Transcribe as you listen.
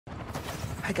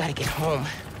I gotta get home.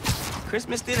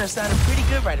 Christmas dinner sounded pretty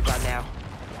good right about now.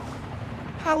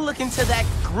 I'll look into that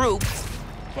group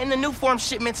and the new form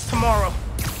shipments tomorrow.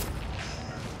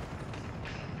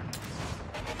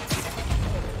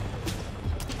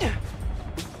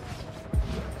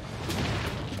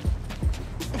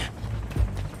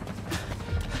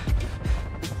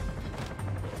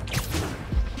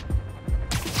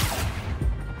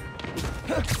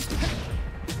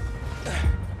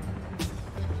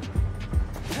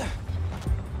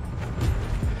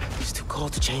 It's too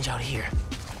cold to change out here.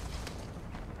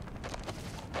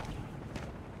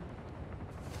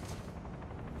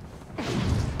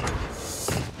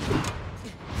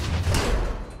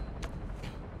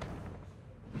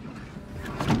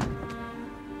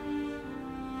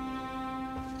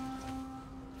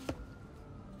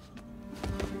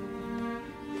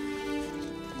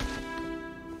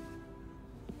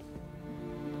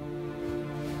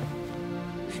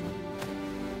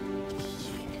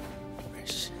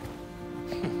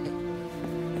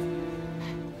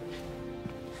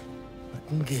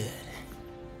 Good.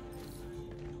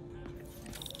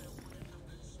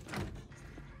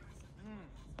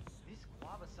 This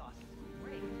guava sauce is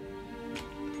great.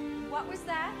 What was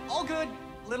that? All good.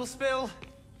 Little spill.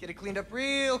 Get it cleaned up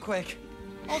real quick.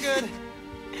 All good.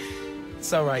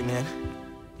 It's all right, man.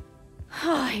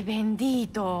 Ay,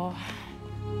 bendito.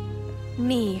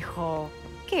 Mi hijo.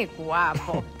 Qué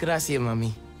guapo. Gracias,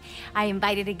 mami. I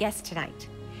invited a guest tonight.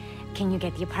 Can you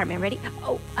get the apartment ready?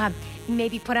 Oh,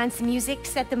 maybe put on some music,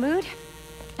 set the mood?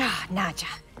 Ah, Naja.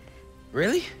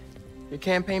 Really? Your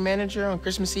campaign manager on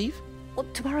Christmas Eve? Well,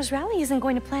 tomorrow's rally isn't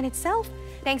going to plan itself.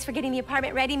 Thanks for getting the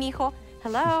apartment ready, mijo.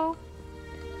 Hello?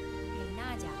 Hey,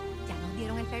 Naja, ¿ya nos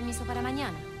dieron el permiso para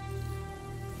mañana?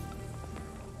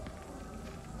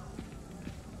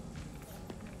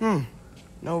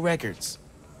 No records.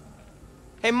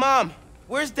 Hey, Mom,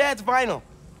 where's Dad's vinyl?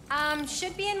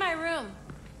 Should be in my room.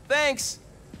 Thanks.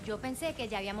 Yo pensé que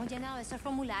ya habíamos llenado ese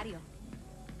formulario.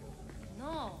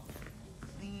 No.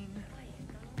 Clean.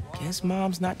 Guess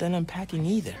Mom's not done unpacking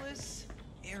either.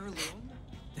 Heirloom.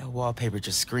 That wallpaper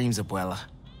just screams Abuela.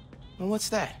 Well, what's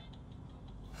that?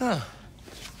 Huh.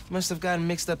 Must have gotten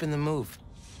mixed up in the move.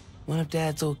 One of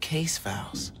Dad's old case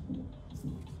files.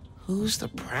 Who's the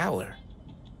Prowler?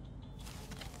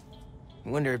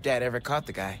 Wonder if Dad ever caught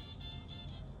the guy.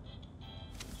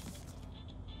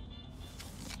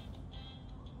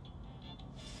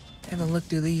 Haven't looked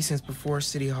through these since before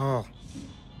City Hall.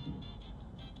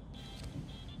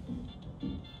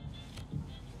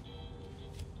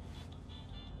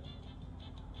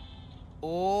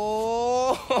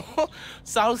 Oh,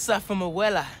 salsa from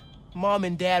Abuela. Mom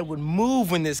and Dad would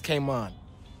move when this came on.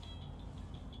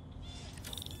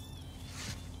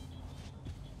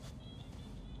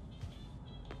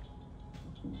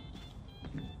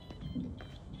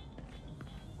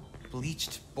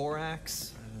 Bleached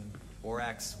borax.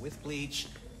 Borax with bleach.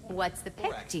 What's the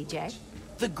pick, Borax DJ? bleach.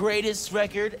 The greatest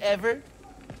record ever.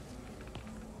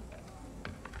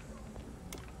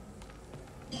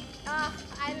 Oh,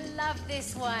 I love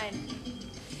this one.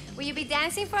 Will you be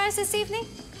dancing for us this evening?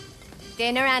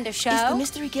 Dinner and a show? Is the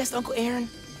mystery guest Uncle Aaron?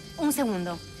 Un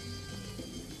segundo.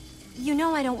 You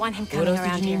know I don't want him coming What else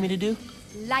around did you need here. me to do?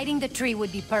 Lighting the tree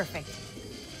would be perfect.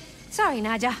 Sorry,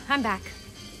 Naja. I'm back.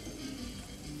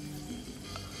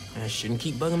 I shouldn't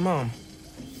keep bugging Mom.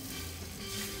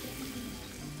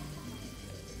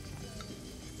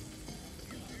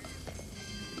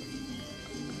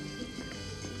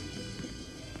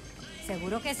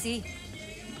 Seguro que sí.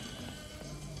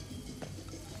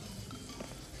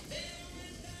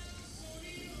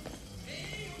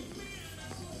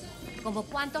 ¿Como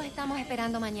cuántos estamos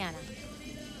esperando mañana?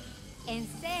 ¿En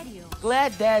serio?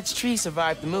 Glad Dad's tree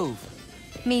survived the move.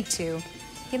 Me too.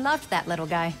 He loved that little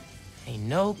guy. Ain't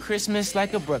no Christmas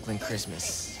like a Brooklyn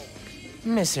Christmas.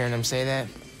 Miss hearing him say that.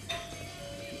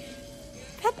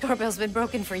 That doorbell's been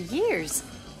broken for years.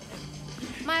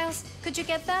 Miles, could you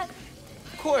get that?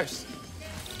 Of course.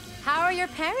 How are your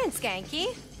parents,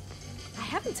 Ganke? I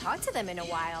haven't talked to them in a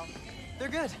while. They're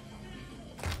good.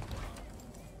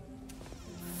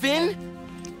 Phin?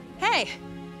 Hey!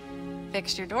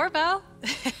 Fixed your doorbell.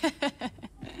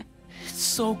 It's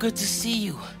so good to see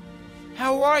you.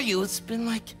 How are you? It's been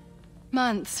like...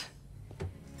 Months.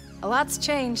 A lot's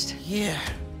changed. Yeah,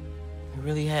 it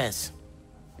really has.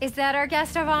 Is that our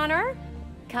guest of honor?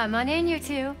 Come on in, you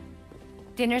two.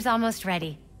 Dinner's almost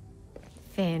ready.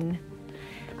 Phin,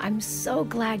 I'm so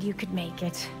glad you could make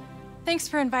it. Thanks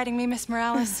for inviting me, Miss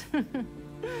Morales.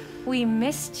 We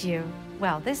missed you.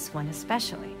 Well, this one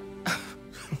especially.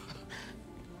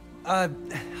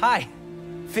 Hi.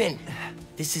 Phin,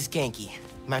 this is Ganke.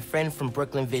 my friend from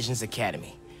Brooklyn Visions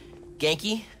Academy.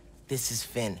 Ganke, this is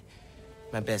Phin,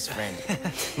 my best friend.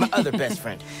 My other best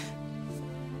friend.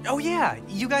 Oh yeah,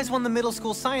 you guys won the middle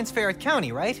school science fair at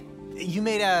County, right? You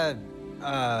made a,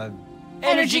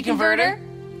 Energy converter?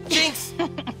 Jinx!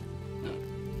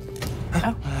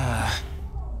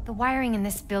 The wiring in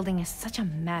this building is such a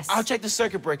mess. I'll check the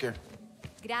circuit breaker.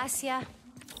 Gracias.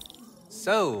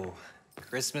 So,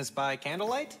 Christmas by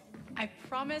candlelight? I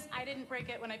promise I didn't break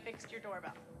it when I fixed your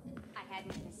doorbell. I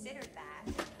hadn't considered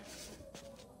that.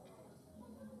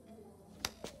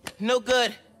 No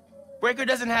good. Breaker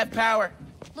doesn't have power.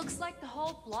 Looks like the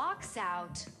whole block's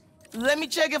out. Let me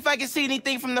check if I can see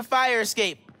anything from the fire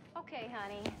escape. Okay,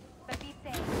 honey, but be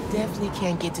safe. Definitely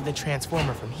can't get to the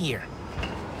transformer from here.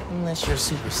 Unless you're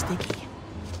super sticky.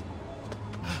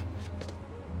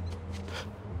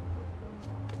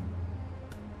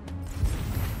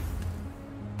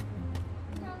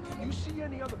 You see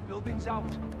any other buildings out?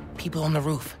 People on the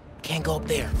roof. Can't go up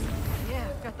there. Yeah,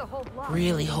 got the whole block.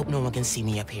 Really hope no one can see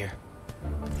me up here.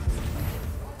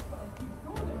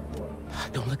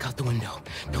 Don't look out the window.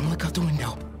 Don't look out the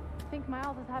window. Think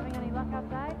Miles is having any luck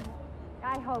outside?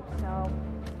 I hope so.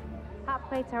 Hot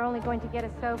plates are only going to get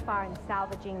us so far in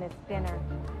salvaging this dinner.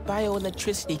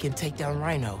 Bioelectricity can take down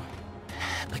Rhino.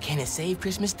 But can it save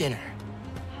Christmas dinner?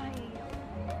 Hi.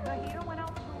 The heater went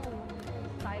out too.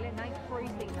 Silent night,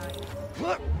 freezing night.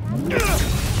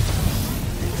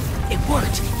 It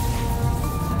worked!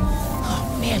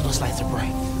 Oh man, those lights are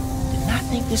bright. Did not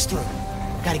think this through.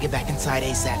 Gotta get back inside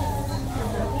ASAP.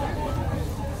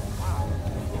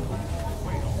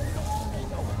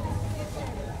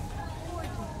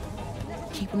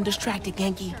 Keep him distracted,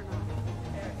 Ganke.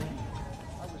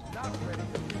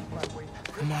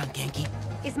 Come on, Ganke.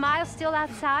 Is Miles still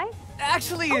outside?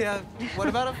 Actually, what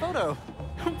about a photo?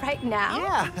 Right now?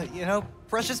 Yeah, you know,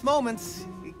 precious moments.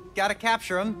 You gotta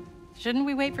capture them. Shouldn't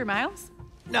we wait for Miles?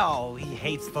 No, he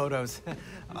hates photos.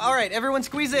 All right, everyone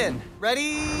squeeze in.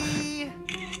 Ready?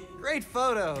 Great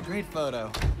photo, great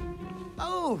photo.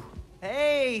 Oh,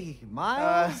 hey,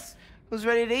 Miles. Who's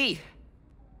ready to eat?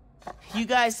 You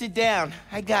guys sit down.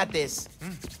 I got this.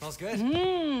 Smells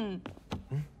good.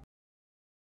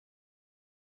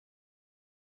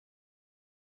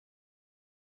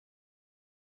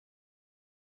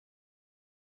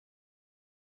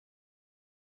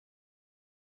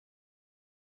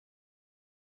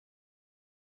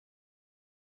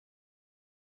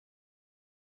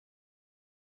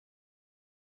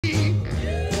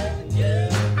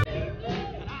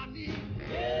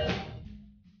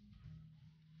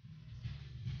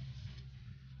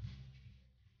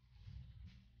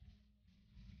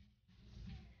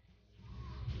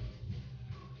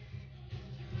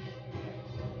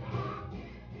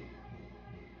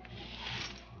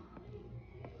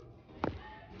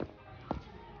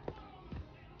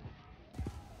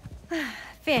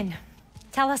 Phin,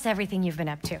 tell us everything you've been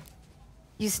up to.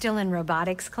 You still in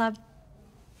robotics club?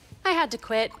 I had to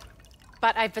quit,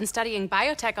 but I've been studying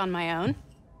biotech on my own.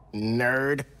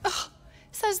 Nerd.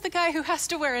 Says the guy who has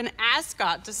to wear an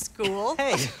ascot to school.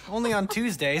 Hey, only on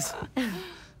Tuesdays.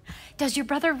 Does your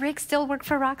brother Rick still work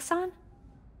for Roxxon?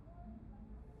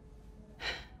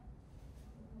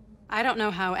 I don't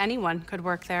know how anyone could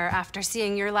work there after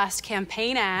seeing your last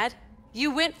campaign ad.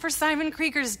 You went for Simon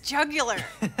Krieger's jugular.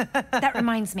 That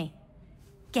reminds me.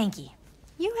 Ganke,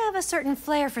 you have a certain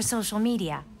flair for social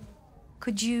media.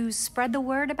 Could you spread the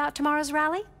word about tomorrow's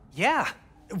rally? Yeah,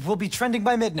 we'll be trending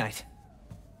by midnight.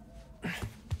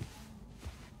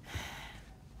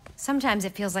 Sometimes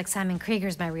it feels like Simon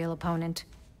Krieger's my real opponent.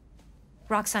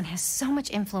 Roxxon has so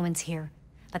much influence here,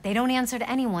 but they don't answer to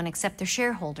anyone except their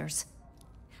shareholders.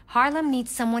 Harlem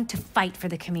needs someone to fight for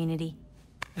the community.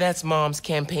 That's Mom's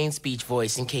campaign speech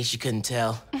voice, in case you couldn't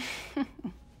tell.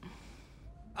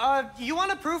 You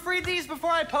want to proofread these before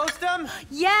I post them?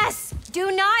 Yes!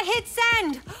 Do not hit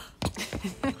send!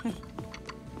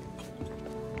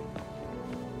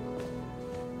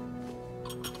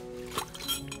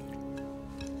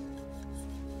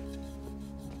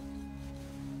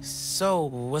 So,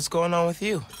 what's going on with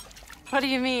you? What do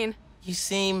you mean? You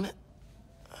seem...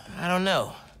 I don't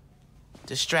know.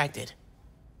 Distracted.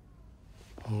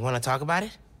 Want to talk about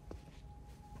it?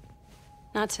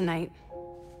 Not tonight.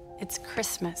 It's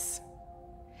Christmas.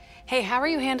 Hey, how are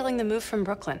you handling the move from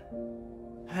Brooklyn?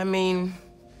 I mean,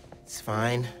 it's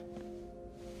fine.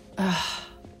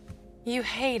 You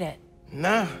hate it.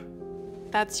 Nah.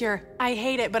 That's your I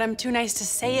hate it, but I'm too nice to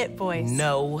say it voice.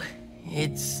 No,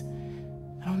 it's...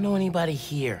 I don't know anybody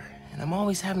here, and I'm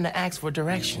always having to ask for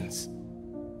directions.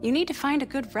 You need to find a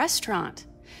good restaurant.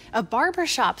 A barber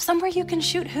shop, somewhere you can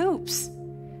shoot hoops.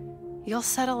 You'll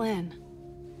settle in.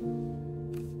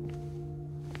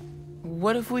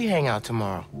 What if we hang out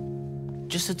tomorrow?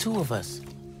 Just the two of us.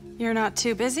 You're not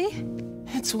too busy?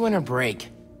 It's winter break.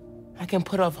 I can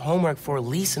put off homework for at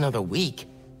least another week.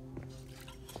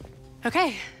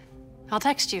 Okay, I'll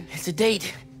text you. It's a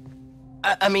date.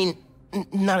 I mean,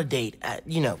 not a date.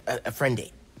 You know, a friend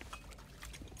date.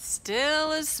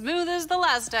 Still as smooth as the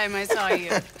last time I saw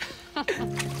you.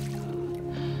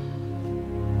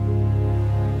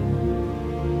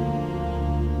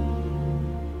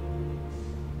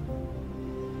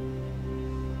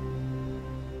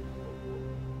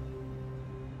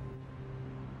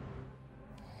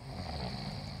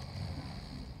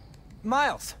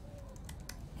 Miles,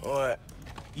 What?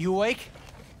 you awake?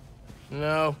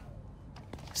 No.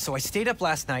 So I stayed up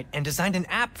last night and designed an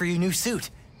app for your new suit.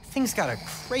 Thing's got a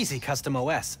crazy custom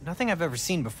OS, nothing I've ever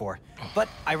seen before. But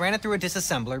I ran it through a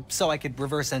disassembler so I could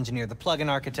reverse engineer the plugin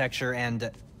architecture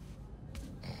and...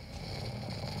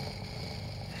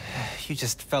 You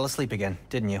just fell asleep again,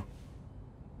 didn't you?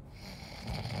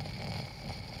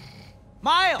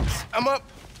 Miles! I'm up.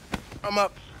 I'm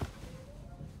up.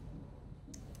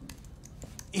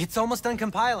 It's almost done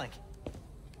compiling.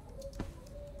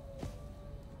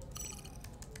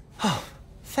 Oh,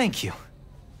 thank you.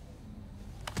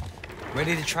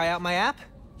 Ready to try out my app?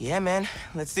 Yeah, man.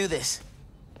 Let's do this.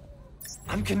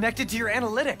 I'm connected to your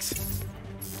analytics.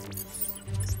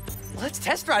 Let's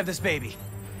test drive this baby.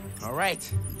 All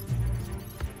right.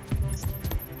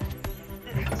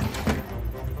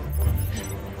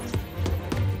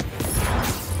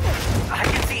 I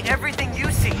can see everything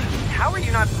you see. How are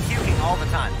you not puking all the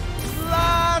time?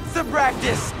 Lots of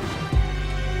practice.